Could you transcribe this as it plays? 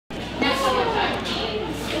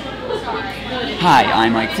Hi,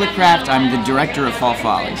 I'm Mike Flickcraft. I'm the director of Fall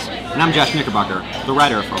Follies. And I'm Josh Knickerbocker, the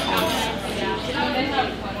writer of Fall Follies.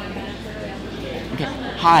 Okay.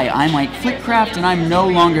 Hi, I'm Mike Flickcraft, and I'm no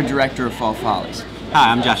longer director of Fall Follies.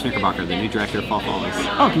 Hi, I'm Josh Knickerbocker, the new director of Fall Follies.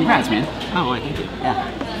 Oh, congrats, man. Oh, well, thank you. Yeah.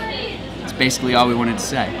 That's basically all we wanted to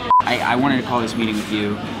say. I wanted to call this meeting with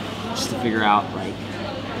you just to figure out,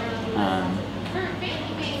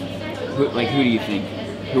 who do you think?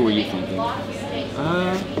 Who were you thinking?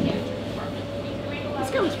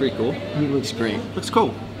 This guy looks pretty cool. He looks great. Looks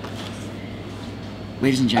cool.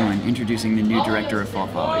 Ladies and gentlemen, introducing the new director of Fall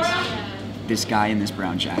Follies. This guy in this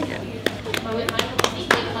brown jacket.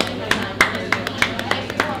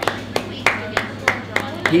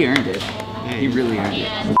 He earned it. Yeah, He really earned it.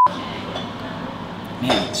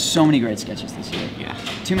 Man, so many great sketches this year. Yeah.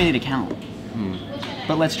 Too many to count.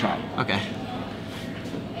 But let's try. Okay.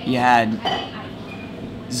 You had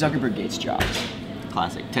Zuckerberg Gates Jobs.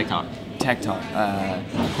 Classic. TikTok. Tech Talk.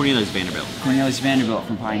 Cornelius Vanderbilt. Cornelius Vanderbilt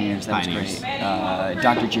from Pioneers. That Pioneers. was great.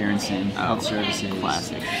 Dr. Jerensen, Health Services.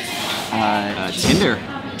 Classic. Tinder.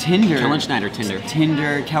 Tinder. Kellen Schneider, Tinder.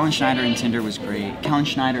 Tinder. Kellen Schneider and Tinder was great. Kellen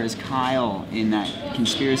Schneider as Kyle in that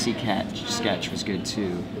conspiracy sketch was good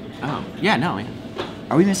too. Oh, yeah, no. Yeah.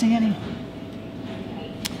 Are we missing any?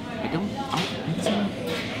 I don't think so.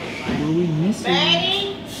 Were we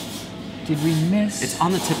missing? Did we miss? It's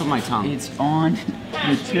on the tip of my tongue. It's on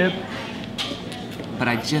the tip But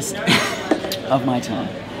I just... of my tongue.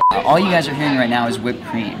 All you guys are hearing right now is whipped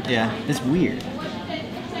cream. Yeah. That's weird.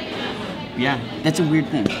 Yeah. That's a weird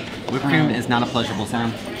thing. Whipped cream is not a pleasurable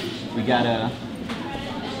sound. We got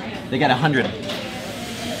They got 100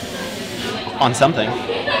 on something.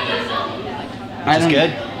 Which is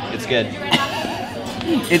good. It's good.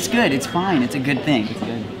 It's good. It's fine. It's a good thing. It's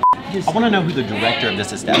good. I want to know who the director of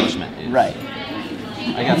this establishment is. Right.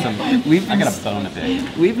 I got a bone to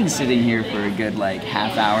pick. We've been sitting here for a good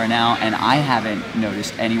half hour now, and I haven't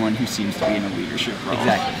noticed anyone who seems to be in a leadership role.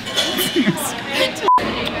 Exactly.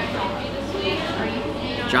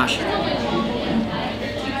 Josh.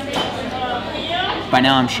 By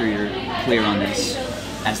now I'm sure you're clear on this,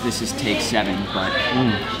 as this is take 7, but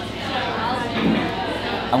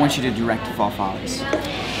I want you to direct Fall Follies.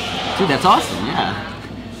 Dude, that's awesome, yeah.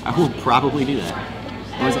 I will probably do that.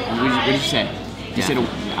 What did you say? You said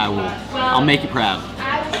I will. I'll make you proud.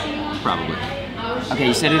 Probably. Okay,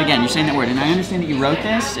 you said it again. You're saying that word, and I understand that you wrote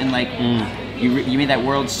this, and you made that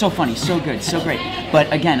world so funny, so good, so great.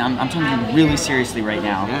 But again, I'm talking to you really seriously right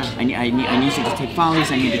now. Yeah. I need you to take Follies.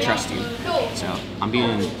 I need to trust you. So I'm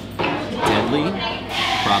being deadly,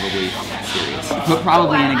 probably serious. You put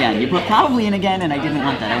probably in again. You put probably in again, and I didn't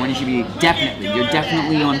want that. I wanted you to be definitely. You're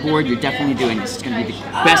definitely on board. You're definitely doing this. It's going to be the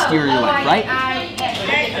best year of your life, right?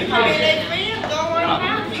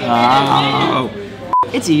 Oh,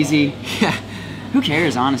 it's easy. Yeah. Who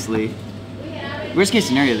cares, honestly? Worst case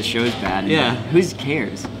scenario, the show's bad. Yeah. Who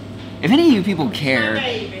cares? If any of you people care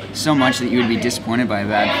so much that you would be disappointed by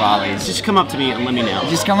bad Follies, Just come up to me and let me know.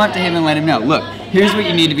 just come up to him and let him know. Look, here's what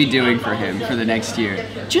you need to be doing for him for the next year.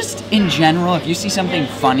 Just in general, if you see something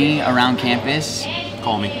funny around campus,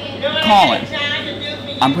 Call me. call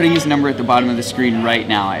him. I'm putting his number at the bottom of the screen right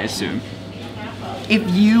now, I assume. If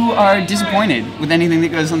you are disappointed with anything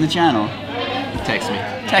that goes on the channel, Text me.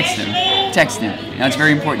 text him. Text him. Now, it's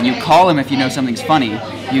very important. You call him if you know something's funny.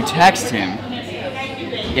 You text him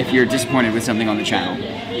if you're disappointed with something on the channel.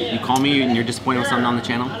 You call me and you're disappointed with something on the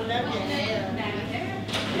channel?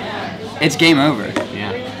 It's game over.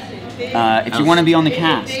 Yeah. If you want to be on the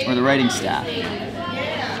cast or the writing staff.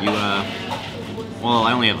 Well,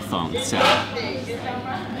 I only have a phone, so...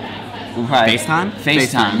 Right. FaceTime?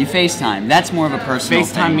 FaceTime. You FaceTime. That's more of a personal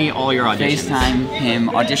FaceTime thing. me all your auditions. FaceTime him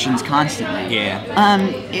auditions constantly. Yeah.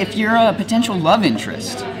 If you're a potential love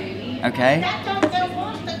interest, okay?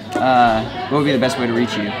 What would be the best way to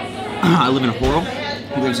reach you? I live in Horrell.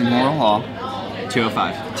 He lives in Morrill Hall.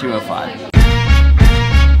 205. 205.